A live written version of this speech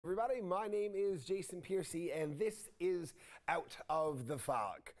everybody. My name is Jason Piercey, and this is Out of the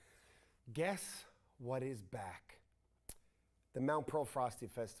Fog. Guess what is back? The Mount Pearl Frosty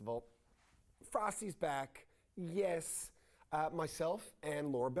Festival. Frosty's back, yes. Myself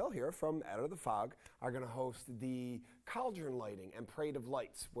and Laura Bell here from Out of the Fog are going to host the cauldron lighting and parade of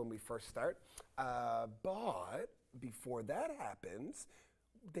lights when we first start. But before that happens,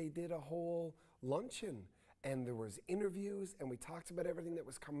 they did a whole luncheon. And there was interviews, and we talked about everything that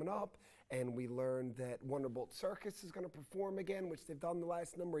was coming up, and we learned that WonderBolt Circus is going to perform again, which they've done the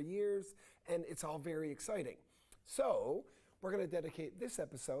last number of years, and it's all very exciting. So we're going to dedicate this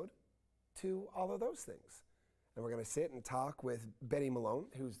episode to all of those things. And we're going to sit and talk with Beni Malone,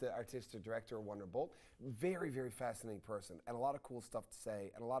 who's the artistic director of WonderBolt. Very, very fascinating person, and a lot of cool stuff to say,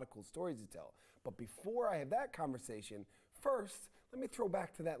 and a lot of cool stories to tell. But before I have that conversation, first, let me throw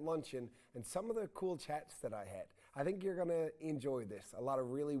back to that luncheon and some of the cool chats that I had. I think you're going to enjoy this. A lot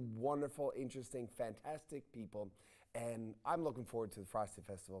of really wonderful, interesting, fantastic people, and I'm looking forward to the Frosty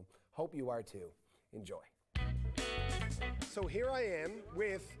Festival. Hope you are too. Enjoy. So here I am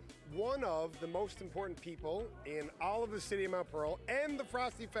with one of the most important people in all of the city of Mount Pearl and the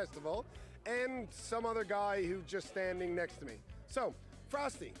Frosty Festival, and some other guy who's just standing next to me. So,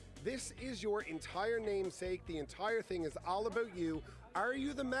 Frosty, this is your entire namesake. The entire thing is all about you. Are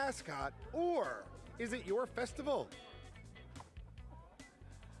you the mascot, or is it your festival?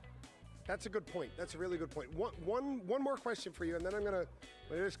 That's a good point. That's a really good point. One more question for you, and then I'm gonna,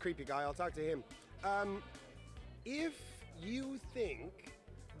 well, this creepy guy, I'll talk to him. If you think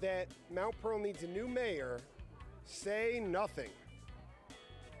that Mount Pearl needs a new mayor, say nothing.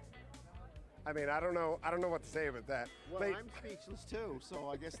 I mean, I don't know what to say about that. Well, I'm speechless too, so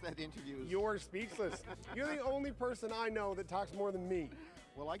I guess that interview is... You're speechless. You're the only person I know that talks more than me.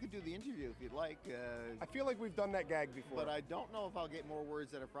 Well, I could do the interview if you'd like. I feel like we've done that gag before. But I don't know if I'll get more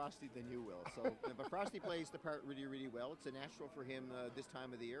words out of Frosty than you will. So, but Frosty plays the part really, really well. It's a natural for him this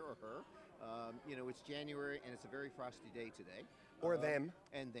time of the year, or her. You know, it's January, and it's a very frosty day today. Or them.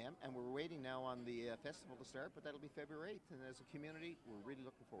 And them. And we're waiting now on the festival to start, but that'll be February 8th. And as a community, we're really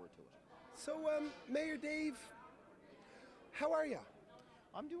looking forward to it. So, Mayor Dave, how are you?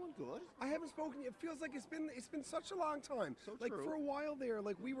 I'm doing good. I haven't spoken to you. It feels like it's been such a long time. So like true. For a while there,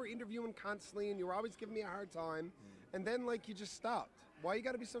 like we were interviewing constantly, and you were always giving me a hard time, and then like you just stopped. Why you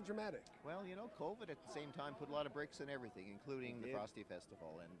got to be so dramatic? Well, you know, COVID at the same time put a lot of brakes on everything, including the Frosty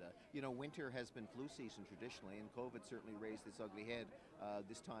Festival. And you know, winter has been flu season traditionally, and COVID certainly raised its ugly head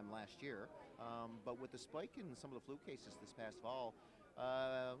this time last year. But with the spike in some of the flu cases this past fall,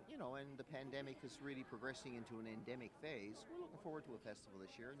 you know, and the pandemic is really progressing into an endemic phase, we're looking forward to a festival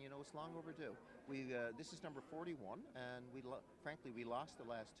this year, and you know, it's long overdue. This is number 41, and frankly, we lost the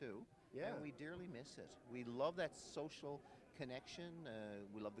last two, and we dearly miss it. We love that social connection,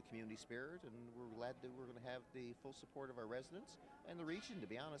 we love the community spirit, and we're glad that we're going to have the full support of our residents and the region. To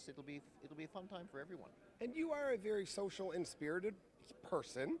be honest, it'll be a fun time for everyone. And you are a very social and spirited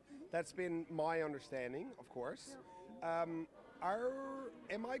person. That's been my understanding, of course. Am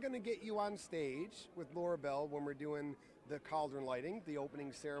I going to get you on stage with Laura Bell when we're doing the cauldron lighting, the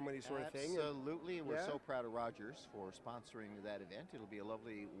opening ceremony sort of thing? Absolutely, and we're so proud of Rogers for sponsoring that event. It'll be a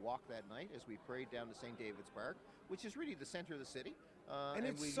lovely walk that night as we parade down to St. David's Park, which is really the center of the city. And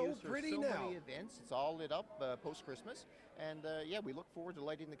it's so pretty now. So many events. It's all lit up post-Christmas. And yeah, we look forward to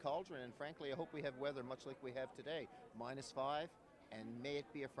lighting the cauldron, and frankly, I hope we have weather much like we have today. -5, and may it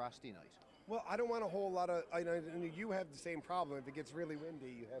be a frosty night. Well, I don't want a whole lot of, I know you have the same problem. If it gets really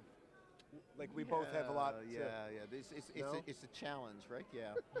windy, you have, like we both have a lot. It's a challenge, right?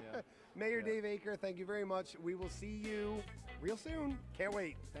 Yeah. Mayor Dave Aker, thank you very much. We will see you real soon. Can't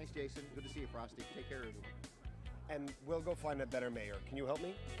wait. Thanks, Jason. Good to see you, Frosty. Take care, everyone. And we'll go find a better mayor. Can you help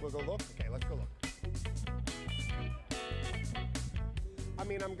me? We'll go look? Okay, let's go look. I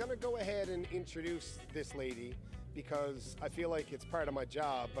mean, I'm going to go ahead and introduce this lady because I feel like it's part of my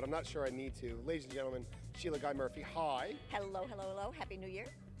job, but I'm not sure I need to. Ladies and gentlemen, Sheilagh Murphy, hi. Hello, hello, hello. Happy New Year.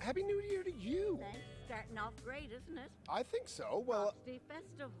 Happy New Year to you. Thanks. Starting off great, isn't it? I think so. Well, Frosty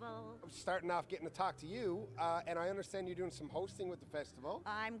Festival. I'm starting off getting to talk to you, and I understand you're doing some hosting with the festival.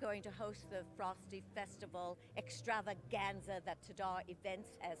 I'm going to host the Frosty Festival extravaganza that TaDa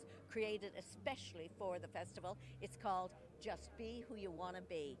Events has created especially for the festival. It's called Just Be Who You Want to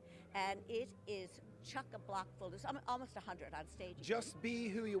Be, and it is chock-a-block full. There's almost 100 on stage. Just be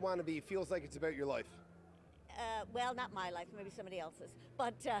who you want to be. Feels like it's about your life. Well, not my life, maybe somebody else's.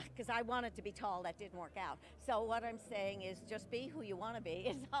 But because I wanted to be tall, that didn't work out. So what I'm saying is just be who you want to be.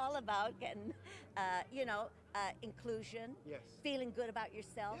 It's all about getting, you know, inclusion, Yes. feeling good about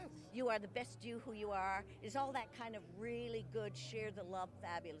yourself. Yes. You are the best you who you are. It's all that kind of really good, share the love,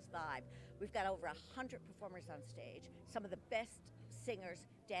 fabulous vibe. We've got over 100 performers on stage, some of the best singers,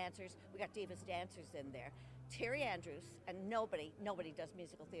 dancers. We got Divas dancers in there. Terri Andrews, and nobody does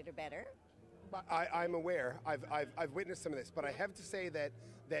musical theater better. I'm aware. I've witnessed some of this, but I have to say that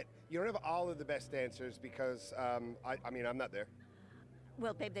you don't have all of the best dancers because I mean I'm not there.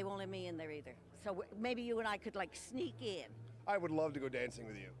 Well, babe, they won't let me in there either. So maybe you and I could like sneak in. I would love to go dancing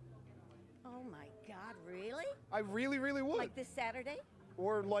with you. Oh my God, really? I really, really would. Like this Saturday?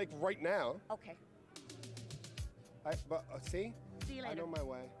 Or like right now. Okay. But see? See you later. I know my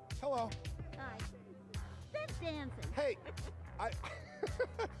way. Hello. Hi. That's dancing. Hey,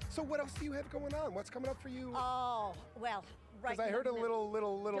 so what else do you have going on? What's coming up for you? Oh, well, right. Because I heard a little.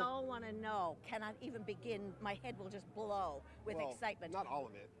 Don't want to know. Cannot even begin. My head will just blow with Well, excitement. Not all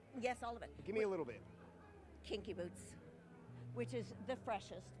of it. Yes, all of it. Give me a little bit. Kinky Boots, which is the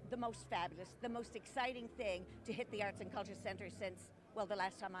freshest, the most fabulous, the most exciting thing to hit the Arts and Culture Centre since, well, the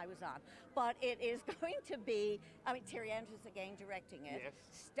last time I was on. But it is going to be, I mean, Terri Andrews again directing it. Yes.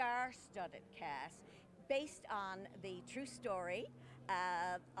 Star-studded cast, based on the true story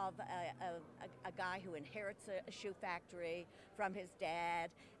of a guy who inherits a shoe factory from his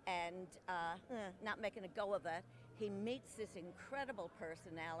dad and not making a go of it. He meets this incredible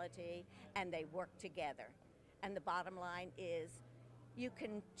personality and they work together. And the bottom line is you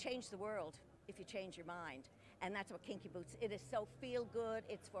can change the world if you change your mind. And that's what Kinky Boots, it is so feel good,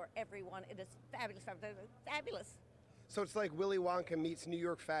 it's for everyone, it is fabulous, fabulous. So it's like Willy Wonka meets New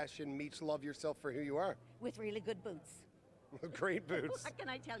York fashion meets love yourself for who you are. With really good boots. Great boots. What can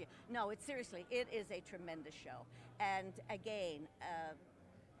I tell you? No, it's seriously, it is a tremendous show. And again,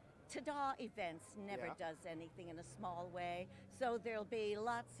 TaDa Events never does anything in a small way, so there'll be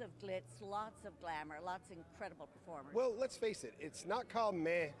lots of glitz, lots of glamour, lots of incredible performers. Well, let's face it, it's not called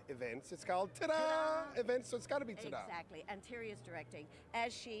Meh Events, it's called TaDa Events, so it's got to be TaDa. Exactly, and Terri is directing,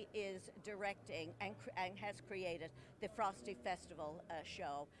 as she is directing and has created the Frosty Festival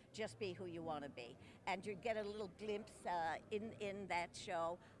show, Just Be Who You Want to Be. And you get a little glimpse in that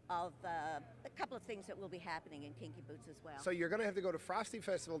show of a couple of things that will be happening in Kinky Boots as well. So you're going to have to go to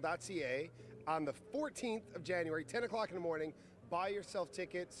frostyfestival.ca on the 14th of January, 10 o'clock in the morning, buy yourself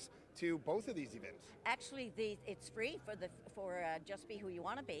tickets to both of these events. Actually, it's free for Just Be Who You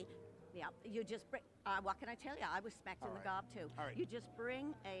Want to Be. Yeah, you just bring, what can I tell you? I was smacked in the gob too. All right. You just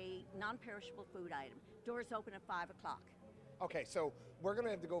bring a non-perishable food item. Doors open at 5 o'clock. Okay, so we're going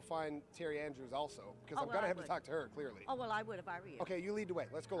to have to go find Terri Andrews also, because I'm going to have to talk to her, clearly. Oh, well, I would if I were you. Okay, you lead the way.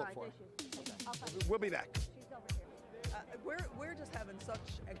 Let's go look for her. I'll find her. We'll be back. She's over here. We're just having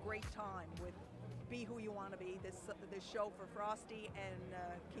such a great time with Be Who You Want to Be, this show for Frosty and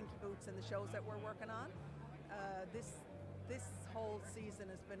Kinky Boots and the shows that we're working on. This whole season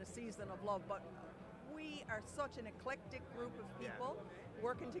has been a season of love, but we are such an eclectic group of people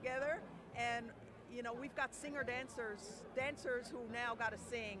working together, and you know, we've got dancers who now got to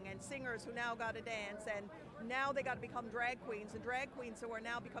sing, and singers who now got to dance, and now they got to become drag queens, and drag queens who are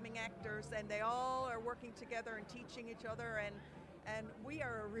now becoming actors, and they all are working together and teaching each other, and we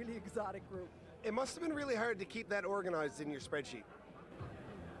are a really exotic group. It must have been really hard to keep that organized in your spreadsheet.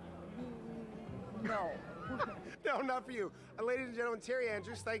 No. No, not for you. Ladies and gentlemen, Terri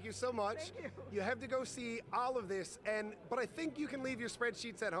Andrews, thank you so much. Thank you. You have to go see all of this, but I think you can leave your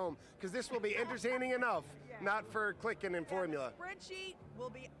spreadsheets at home, because this will be entertaining enough, not for clicking and formula. The spreadsheet will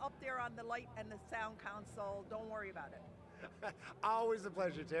be up there on the light and the sound console. Don't worry about it. Always a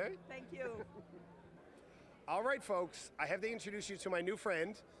pleasure, Terri. Thank you. All right, folks, I have to introduce you to my new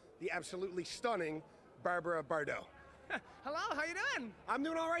friend, the absolutely stunning Barbra Bardot. Hello, how you doing? I'm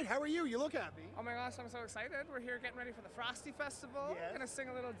doing all right. How are you? You look happy. Oh my gosh, I'm so excited. We're here getting ready for the Frosty Festival. Yes. Gonna sing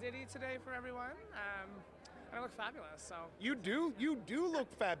a little ditty today for everyone. And I look fabulous, so. You do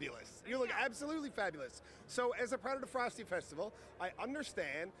look fabulous. You look absolutely fabulous. So as a part of the Frosty Festival, I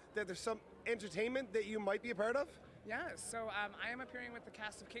understand that there's some entertainment that you might be a part of? Yeah, so I am appearing with the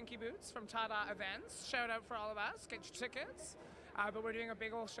cast of Kinky Boots from TaDa Events. Shout out for all of us, get your tickets. But we're doing a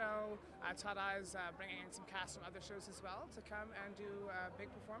big old show. TaDa is bringing in some cast from other shows as well to come and do a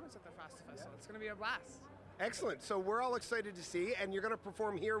big performance at the Frosty Festival. It's going to be a blast. Excellent. So we're all excited to see, and you're going to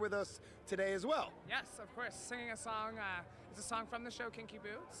perform here with us today as well. Yes, of course. Singing a song. It's a song from the show Kinky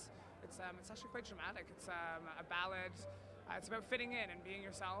Boots. It's actually quite dramatic. It's a ballad. It's about fitting in and being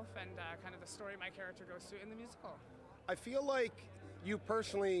yourself, and kind of the story my character goes through in the musical. I feel like you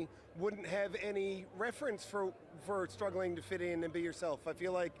personally wouldn't have any reference for struggling to fit in and be yourself. I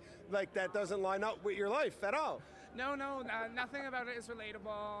feel like that doesn't line up with your life at all. No, nothing about it is relatable.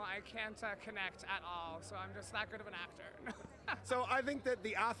 I can't connect at all, so I'm just that good of an actor. So I think that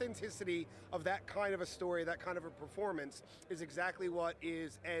the authenticity of that kind of a story, that kind of a performance, is exactly what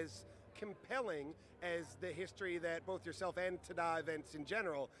is as compelling as the history that both yourself and TaDa events in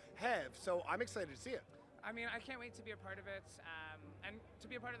general have. So I'm excited to see it. I mean, I can't wait to be a part of it, and to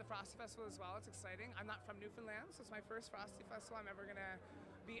be a part of the Frosty Festival as well. It's exciting. I'm not from Newfoundland, so it's my first Frosty Festival I'm ever gonna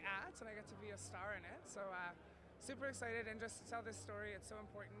be at, and I get to be a star in it. So super excited, and just to tell this story, it's so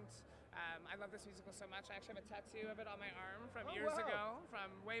important. I love this musical so much. I actually have a tattoo of it on my arm from years ago, from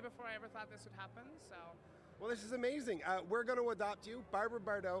way before I ever thought this would happen. So. Well, this is amazing. We're going to adopt you, Barbra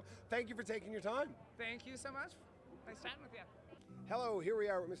Bardot. Thank you for taking your time. Thank you so much. Nice chatting with you. Hello, here we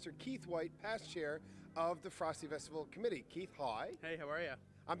are with Mr. Keith White, past chair of the Frosty Festival Committee. Keith, hi. Hey, how are you?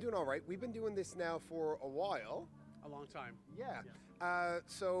 I'm doing all right. We've been doing this now for a while. A long time. Yeah.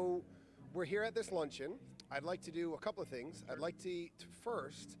 So we're here at this luncheon. I'd like to do a couple of things. I'd like to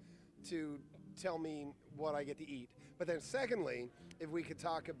first to tell me what I get to eat. But then secondly, if we could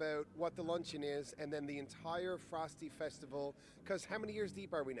talk about what the luncheon is and then the entire Frosty Festival, because how many years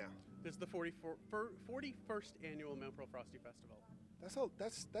deep are we now? This is the 41st annual Mount Pearl Frosty Festival.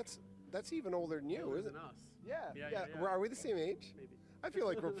 That's even older than you, isn't it? Us. Yeah. Are we the same age? Maybe. I feel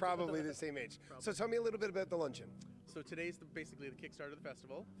like we're probably the same age. So tell me a little bit about the luncheon. So today's basically the kickstart of the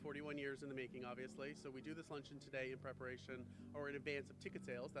festival, 41 years in the making, obviously. So we do this luncheon today in preparation or in advance of ticket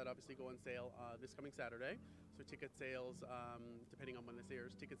sales that obviously go on sale this coming Saturday. So ticket sales, depending on when this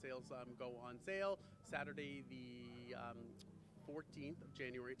airs, ticket sales go on sale Saturday the 14th of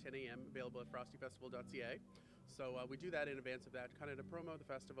January, 10 a.m., available at frostyfestival.ca. So we do that in advance of that, kind of to promote the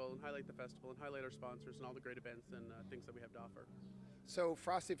festival and highlight the festival and highlight our sponsors and all the great events and things that we have to offer. So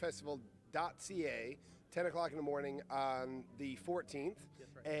frostyfestival.ca, 10 o'clock in the morning on the 14th.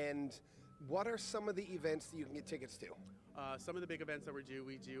 That's right. And what are some of the events that you can get tickets to? Some of the big events that we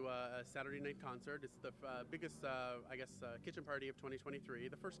do a Saturday night concert. It's the biggest, kitchen party of 2023,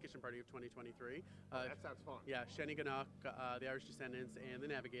 the first kitchen party of 2023. That sounds fun. Yeah, Sheilagh, the Irish Descendants, and the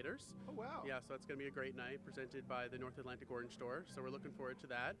Navigators. Oh, wow. Yeah, so it's going to be a great night presented by the North Atlantic Orange Store. So we're looking forward to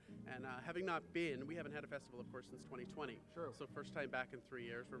that. And having not been, we haven't had a festival, of course, since 2020. True. So first time back in 3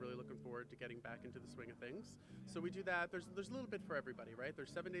 years. We're really looking forward to getting back into the swing of things. So we do that. There's a little bit for everybody, right?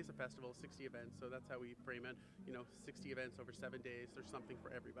 There's 7 days of festival, 60 events. So that's how we frame it. 60 events over 7 days. There's something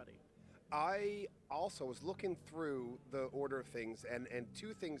for everybody. I also was looking through the order of things, and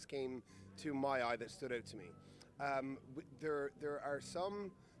two things came to my eye that stood out to me.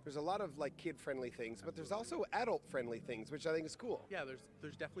 There's a lot of like kid-friendly things, but there's also adult-friendly things, which I think is cool. Yeah,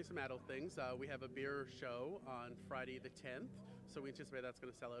 there's definitely some adult things. We have a beer show on Friday the 10th, so we anticipate that's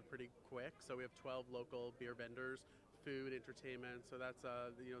going to sell out pretty quick. So we have 12 local beer vendors, food, entertainment. So that's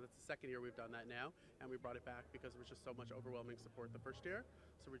that's the second year we've done that now, and we brought it back because there was just so much overwhelming support the first year.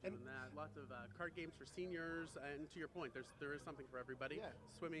 So we're doing that. Lots of card games for seniors, and to your point, there is something for everybody. Yeah.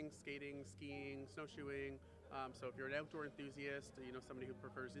 Swimming, skating, skiing, snowshoeing. So if you're an outdoor enthusiast, somebody who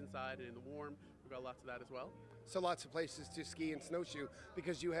prefers inside and in the warm, we've got lots of that as well. So lots of places to ski and snowshoe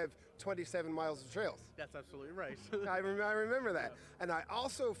because you have 27 miles of trails. That's absolutely right. I remember that. Yeah. And I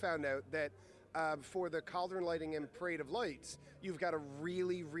also found out that for the Cauldron Lighting and Parade of Lights, you've got a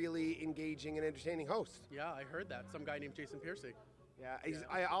really, really engaging and entertaining host. Yeah, I heard that. Some guy named Jason Piercey. Yeah,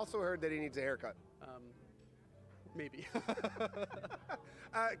 I also heard that he needs a haircut. Maybe.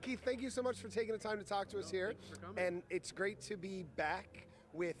 Keith, thank you so much for taking the time to talk to us here. Thanks for coming. And it's great to be back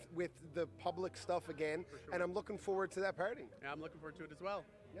with the public stuff again. For sure. And I'm looking forward to that party. Yeah, I'm looking forward to it as well.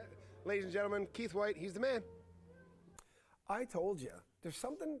 Yeah. Ladies and gentlemen, Keith White, he's the man. I told you, there's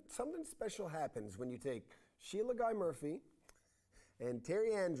something special happens when you take Sheilagh Murphy and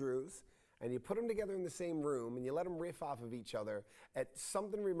Terri Andrews and you put them together in the same room and you let them riff off of each other,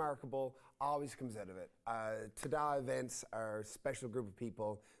 something remarkable always comes out of it. TaDa events are a special group of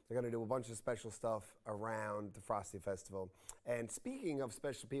people. They're going to do a bunch of special stuff around the Frosty Festival. And speaking of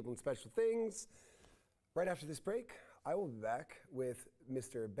special people and special things, right after this break, I will be back with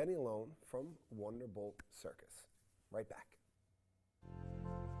Mr. Beni Malone from WonderBolt Circus. Right back.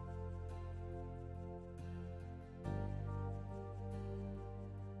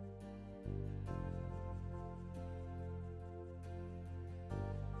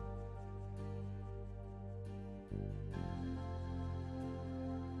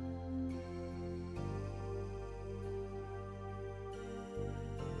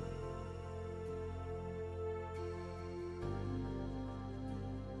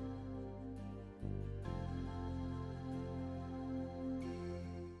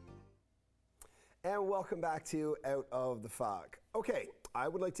 And welcome back to Out of the Fog. Okay, I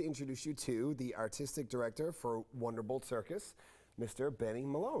would like to introduce you to the artistic director for WonderBolt Circus, Mr. Beni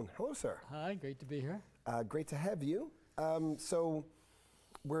Malone. Hello, sir. Hi, great to be here. Great to have you. So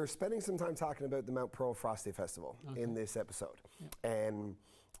we're spending some time talking about the Mount Pearl Frosty Festival in this episode. And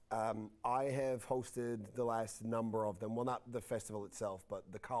I have hosted the last number of them. Well, not the festival itself, but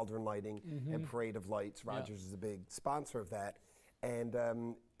the Cauldron Lighting and Parade of Lights. Rogers is a big sponsor of that. And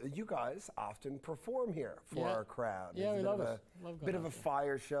you guys often perform here for our crowd. Yeah, we love it. Bit of a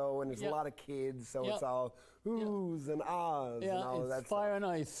fire show, and there's a lot of kids, so it's all oohs and ahs and all of that fire stuff. and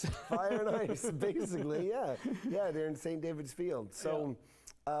ice. Fire and ice, basically, yeah. Yeah, they're in St. David's Field. So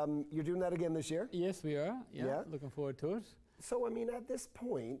you're doing that again this year? Yes, we are. Yeah, looking forward to it. So, I mean, at this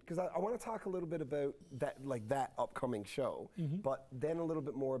point, because I want to talk a little bit about that upcoming show, but then a little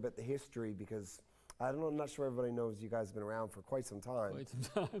bit more about the history, because I don't know, I'm not sure everybody knows you guys have been around for quite some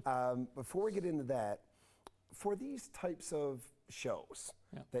time. Before we get into that, for these types of shows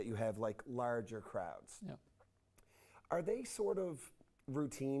that you have, like larger crowds, are they sort of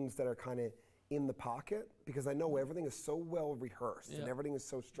routines that are kind of in the pocket? Because I know everything is so well rehearsed and everything is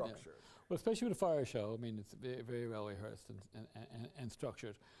so structured. Well, especially with a fire show, I mean, it's very well rehearsed and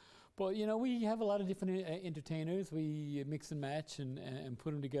structured. But you know, we have a lot of different entertainers. We mix and match and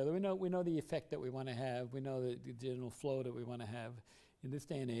put them together. We know the effect that we want to have. We know the general flow that we want to have. In this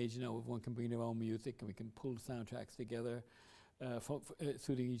day and age, you know, everyone can bring their own music, and we can pull the soundtracks together,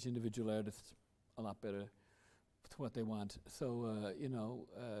 suiting each individual artist a lot better to what they want. So you know,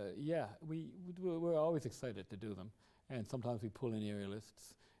 we're always excited to do them, and sometimes we pull in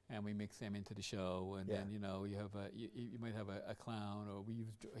aerialists and we mix them into the show, and then you know you have you might have a clown, or we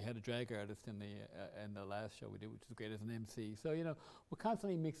had a drag artist in the last show we did, which was great as an MC. So you know, we're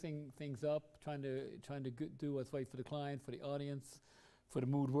constantly mixing things up, trying to do what's right for the client, for the audience, for the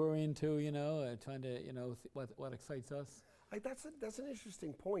mood we're into. You know, trying to what excites us. Like that's an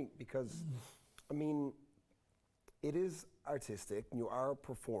interesting point, because I mean, it is artistic, and you are a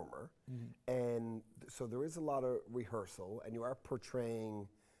performer, and so there is a lot of rehearsal, and you are portraying,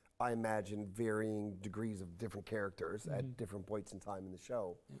 I imagine, varying degrees of different characters at different points in time in the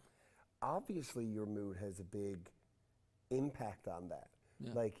show. Obviously, your mood has a big impact on that.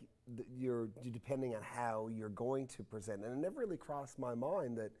 Like, you're depending on how you're going to present. And it never really crossed my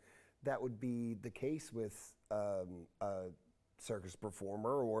mind that that would be the case with a circus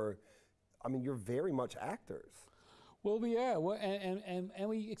performer, or, I mean, you're very much actors. Well, we are, and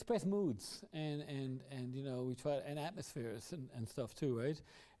we express moods, and you know, we try, and atmospheres and stuff too, right?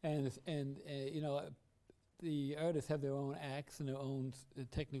 And you know, the artists have their own acts and their own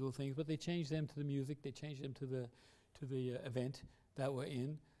technical things, but they change them to the music. They change them to the event that we're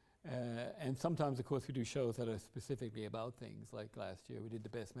in, and sometimes, of course, we do shows that are specifically about things. Like last year, we did the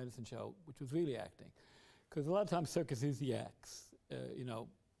Best Medicine show, which was really acting, because a lot of times circus is the acts, you know,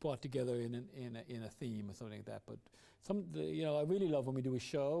 brought together in a theme or something like that. But you know, I really love when we do a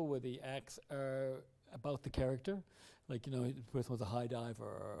show where the acts are about the character. Like, you know, the person was a high diver,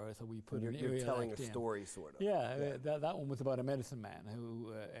 or so we put You're telling a story, sort of. Yeah, that one was about a medicine man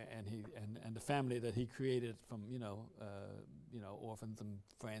who and the family that he created from you know orphans and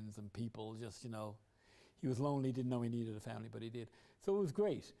friends and people. Just, you know, he was lonely, didn't know he needed a family, but he did. So it was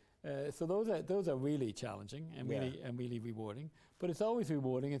great. So those are really challenging and really rewarding. But it's always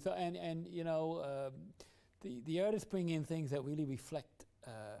rewarding. And you know, the artists bring in things that really reflect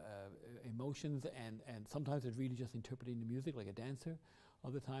emotions, and sometimes it's really just interpreting the music like a dancer.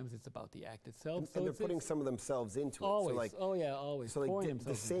 Other times it's about the act itself. And they're putting some of themselves into always, it. So like, always. So like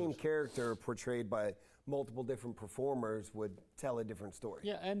the same character portrayed by multiple different performers would tell a different story.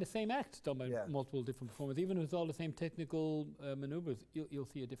 Yeah, and the same act done by multiple different performers. Even if it's all the same technical maneuvers, you'll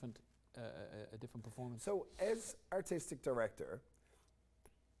see a different performance. So as artistic director,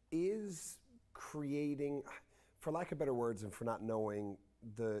 is creating, for lack of better words and for not knowing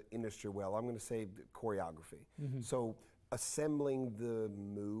the industry well, I'm going to say choreography. So assembling the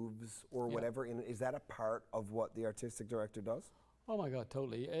moves or whatever, is that a part of what the artistic director does? Oh my God,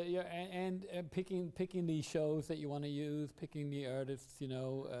 totally. And picking the shows that you want to use, picking the artists, you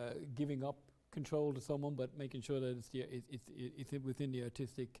know, giving up control to someone, but making sure that it's within the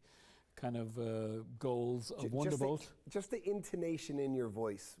artistic kind of goals of WonderBolt. Just the intonation in your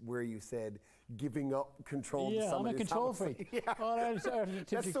voice where you said giving up control to somebody. Yeah, I'm a control freak.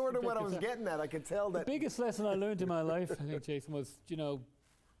 That's sort of what I was getting at. I could tell that. The biggest lesson I learned in my life, I think, Jason, was, you know,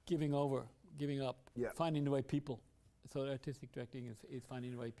 giving up, finding the right people. So artistic directing is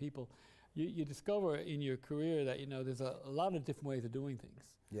finding the right people. You discover in your career that, you know, there's a lot of different ways of doing things.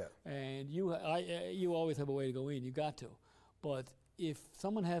 Yeah. And you always have a way to go in. You got to. But if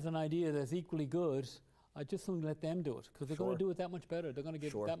someone has an idea that's equally good, I just don't let them do it because they're going to do it that much better. They're going to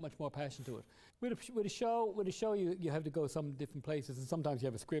give that much more passion to it. With a show, you have to go some different places, and sometimes you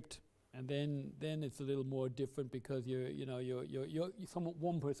have a script, and then it's a little more different because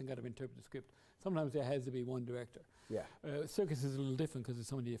one person got to interpret the script. Sometimes there has to be one director. Yeah. Circus is a little different because there's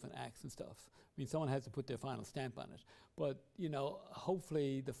so many different acts and stuff. I mean, someone has to put their final stamp on it, but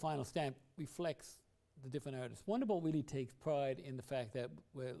hopefully the final stamp reflects the different artists. WonderBolt really takes pride in the fact that,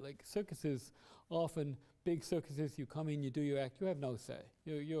 like circuses, often big circuses, you come in, you do your act, you have no say.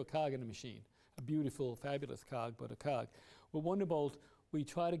 You're a cog in a machine, a beautiful, fabulous cog, but a cog. With WonderBolt, we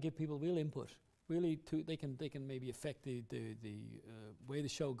try to give people real input. Really, they can maybe affect the way the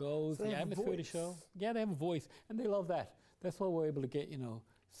show goes, so the atmosphere of the show. Yeah, they have a voice, and they love that. That's why we're able to get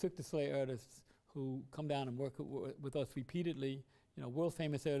Cirque du Soleil artists who come down and work with us repeatedly. World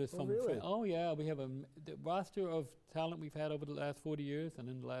famous artists from. Really? Oh yeah, we have the roster of talent we've had over the last 40 years, and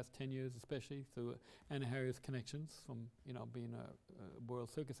in the last 10 years especially through Anna Harriet's connections from being a world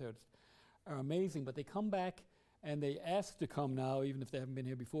circus artist, are amazing. But they come back and they ask to come now, even if they haven't been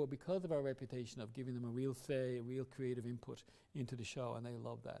here before, because of our reputation of giving them a real say, a real creative input into the show, and they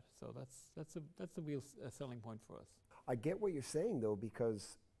love that. So that's a real selling point for us. I get what you're saying though,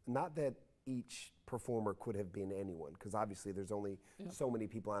 because not that each performer could have been anyone, because obviously there's only so many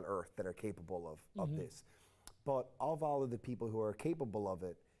people on earth that are capable of this. But of all of the people who are capable of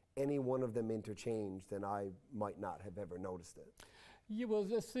it, any one of them interchanged, and I might not have ever noticed it. Yeah, well,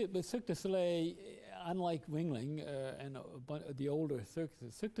 that's it. But Cirque du Soleil, unlike Ringling and the older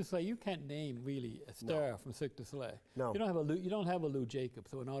circuses, Cirque du Soleil, you can't name really a star from Cirque du Soleil. No. You don't have a Lou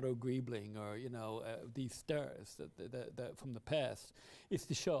Jacobs or an Otto Griebling or these stars that from the past. It's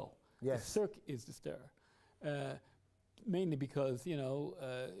the show. Yes. The Cirque is the star. Mainly because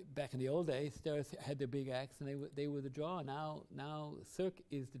back in the old days, stars had their big acts and they were the draw. Now Cirque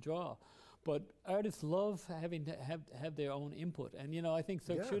is the draw. But artists love having to have their own input, and I think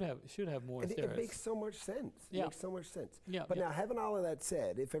Cirque should have more stars. It makes so much sense. It makes so much sense. Yeah. But now, having all of that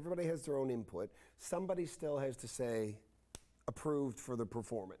said, if everybody has their own input, somebody still has to say, approved for the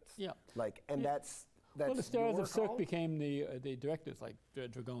performance. Yeah. That's well, the stars of Cirque became the directors, like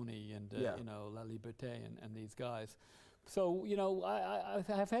Dragoni and La Liberté and these guys. So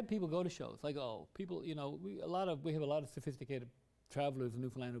I've had people go to shows like people we have a lot of sophisticated travelers in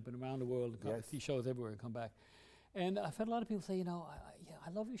Newfoundland who've been around the world and see shows everywhere and come back. And I've had a lot of people say, I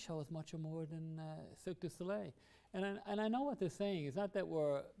love your show as much or more than Cirque du Soleil. And I know what they're saying. It's not that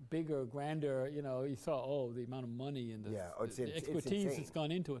we're bigger, grander, you saw, the amount of money and the expertise that's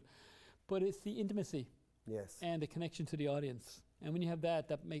gone into it. But it's the intimacy and the connection to the audience. And when you have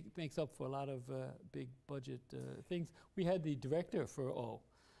that makes up for a lot of big budget things. We had the director for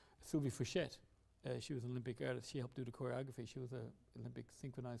Sylvie Frechette. She was an Olympic artist. She helped do the choreography. She was an Olympic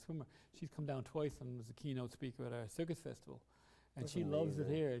synchronized swimmer. She's come down twice and was a keynote speaker at our Circus Festival. And she loves it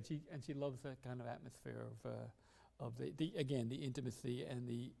here. And she loves that kind of atmosphere of the intimacy and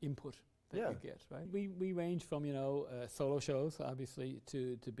the input that you get, right? We range from, solo shows, obviously,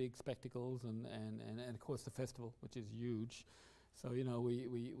 to big spectacles and of course the festival, which is huge. So,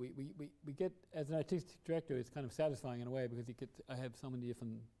 we get, as an artistic director, it's kind of satisfying in a way because I have so many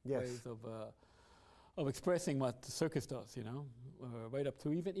different ways of expressing what the circus does, right up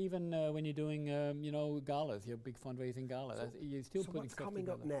to even when you're doing, galas, you have big fundraising galas. So you're still putting stuff coming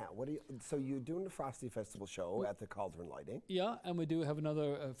together. Up now? So you're doing the Frosty Festival show at the Cauldron Lighting? Yeah, and we do have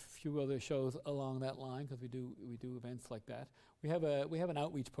a few other shows along that line because we do events like that. We have an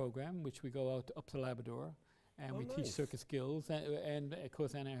outreach program which we go out up to Labrador. And we teach circus skills, and of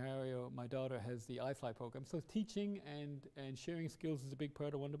course Anna Harriet, my daughter, has the iFly program. So teaching and sharing skills is a big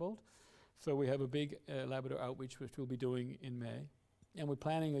part of WonderBolt. So we have a big Labrador outreach which we'll be doing in May. And we're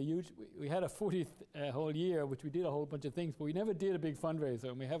planning we had a 40th whole year, which we did a whole bunch of things, but we never did a big fundraiser,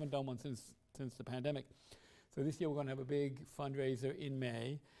 and we haven't done one since the pandemic. So this year we're going to have a big fundraiser in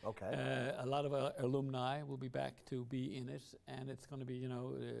May. Okay. A lot of our alumni will be back to be in it, and it's going to be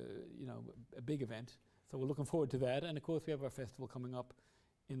a big event. So we're looking forward to that, and of course we have our festival coming up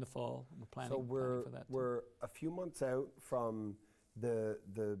in the fall. We're planning for that. We're a few months out from the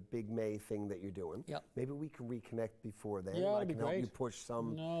big May thing that you're doing. Yep. Maybe we can reconnect before then. Yeah, I can help you push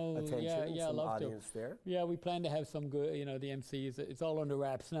some attention and some audience there. Yeah, we plan to have some good. The MCs. It's all under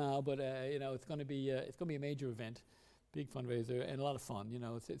wraps now, but it's going to be a major event, big fundraiser, and a lot of fun.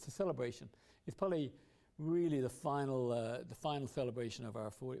 It's a celebration. It's probably really the final celebration of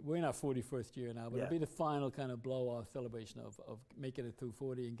our 40. We're in our 41st year now, but it'll be the final kind of blow-off celebration of making it through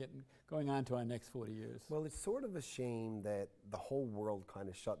 40 and going on to our next 40 years. Well, it's sort of a shame that the whole world kind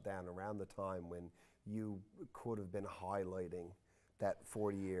of shut down around the time when you could have been highlighting that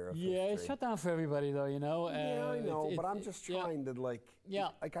 40-year of Yeah, history. it's shut down for everybody, though, you know. Yeah, I know, but I'm it's- just trying to, like,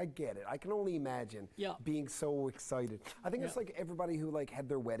 I get it. I can only imagine being so excited. I think it's like everybody who, like, had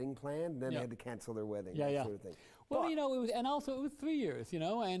their wedding planned, then they had to cancel their wedding, that sort of thing. Well, you know, it was 3 years, you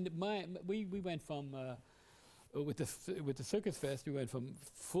know, and we went from, with the Circus Fest, we went from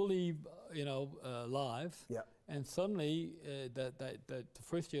fully, you know, live, and suddenly, the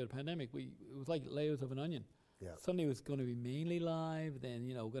first year of the pandemic, it was like layers of an onion. Yeah. Suddenly it was going to be mainly live, then,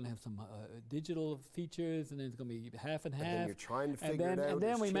 you know, we're going to have some digital features, and then it's going to be half and half. And then you're trying to figure it out. And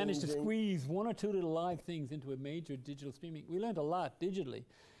then we managed to squeeze 1 or 2 little live things into a major digital streaming. We learned a lot digitally,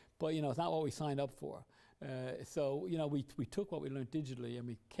 but, you know, it's not what we signed up for. So, you know, we took what we learned digitally and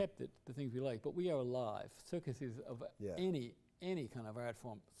we kept it, the things we like, but we are live. Circus is of any kind of art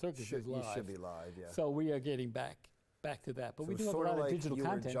form. Circus is live. You should be live, So we are getting back to that, but so we do have a lot of digital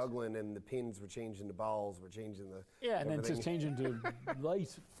content. You were juggling, and the pins were changing to balls, were changing the and then just changing to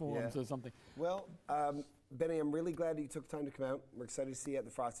light forms or something. Well, Beni, I'm really glad that you took time to come out. We're excited to see you at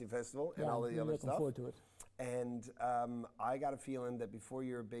the Frosty Festival and all of the other stuff. Looking forward to it. And I got a feeling that before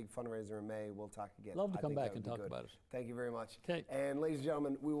your big fundraiser in May, we'll talk again. Love to come back and talk about it. Thank you very much. Okay. And ladies and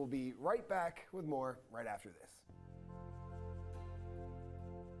gentlemen, we will be right back with more right after this.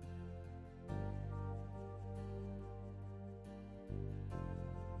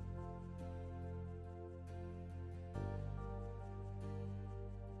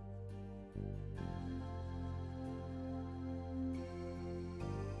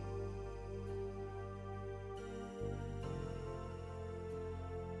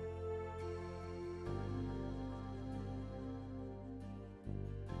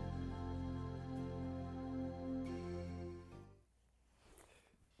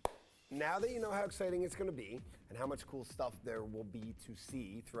 Now that you know how exciting it's going to be and how much cool stuff there will be to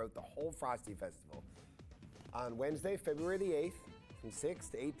see throughout the whole Frosty Festival, on Wednesday, February the 8th, from 6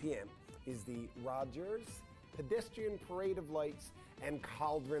 to 8 p.m., is the Rogers Pedestrian Parade of Lights and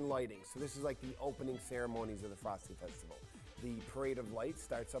Cauldron Lighting. So this is like the opening ceremonies of the Frosty Festival. The Parade of Lights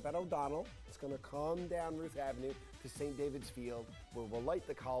starts up at O'Donnell. It's going to come down Ruth Avenue to St. David's Field, where we'll light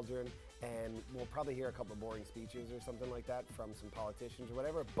the cauldron, and we'll probably hear a couple of boring speeches or something like that from some politicians or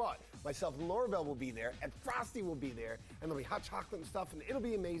whatever. But myself and Laura Bell will be there, and Frosty will be there, and there'll be hot chocolate and stuff, and it'll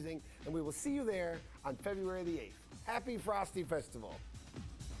be amazing. And we will see you there on February the 8th. Happy Frosty Festival.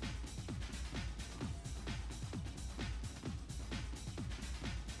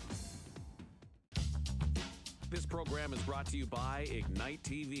 This program is brought to you by Ignite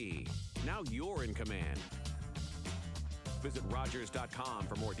TV. Now you're in command. Visit Rogers.com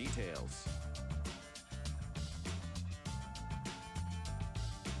for more details.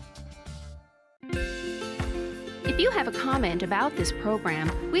 If you have a comment about this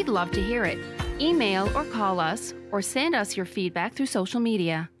program, we'd love to hear it. Email or call us, or send us your feedback through social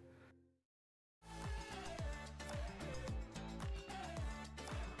media.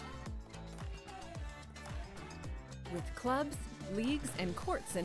 With clubs, leagues, and courts in